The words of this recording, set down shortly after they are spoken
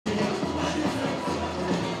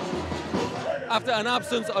After an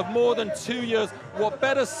absence of more than 2 years, what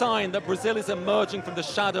better sign that Brazil is emerging from the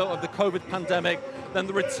shadow of the COVID pandemic than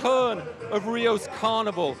the return of Rio's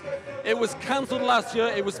Carnival. It was cancelled last year,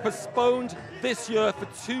 it was postponed this year for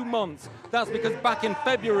 2 months. That's because back in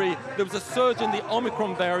February, there was a surge in the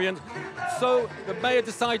Omicron variant, so the mayor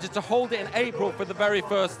decided to hold it in April for the very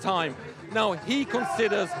first time. Now, he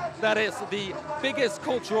considers that it's the biggest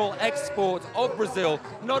cultural export of Brazil.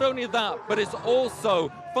 Not only that, but it's also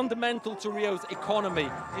fundamental to Rio's economy.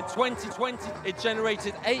 In 2020, it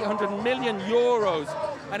generated 800 million euros,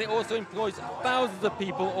 and it also employs thousands of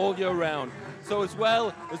people all year round. So as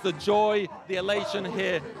well as the joy, the elation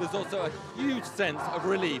here, there's also a huge sense of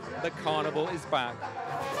relief that Carnival is back.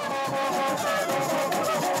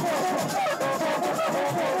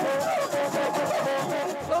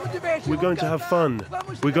 We're going to have fun.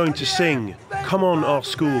 We're going to sing. Come on, our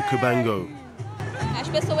school, Cubango.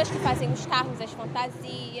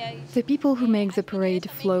 The people who make the parade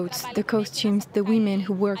floats, the costumes, the women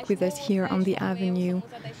who work with us here on the avenue,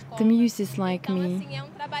 the muses like me.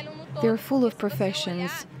 They're full of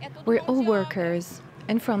professions. We're all workers,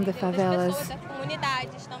 and from the favelas.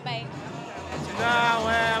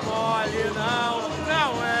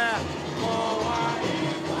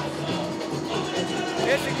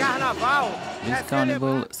 This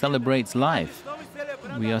carnival celebrates life.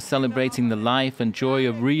 We are celebrating the life and joy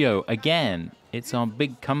of Rio again. It's our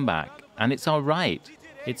big comeback, and it's our right.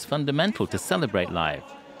 It's fundamental to celebrate life.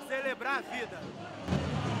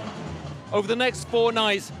 Over the next 4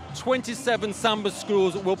 nights, 27 samba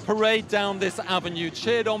schools will parade down this avenue,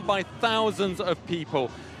 cheered on by thousands of people.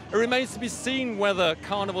 It remains to be seen whether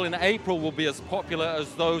Carnival in April will be as popular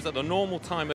as those at the normal time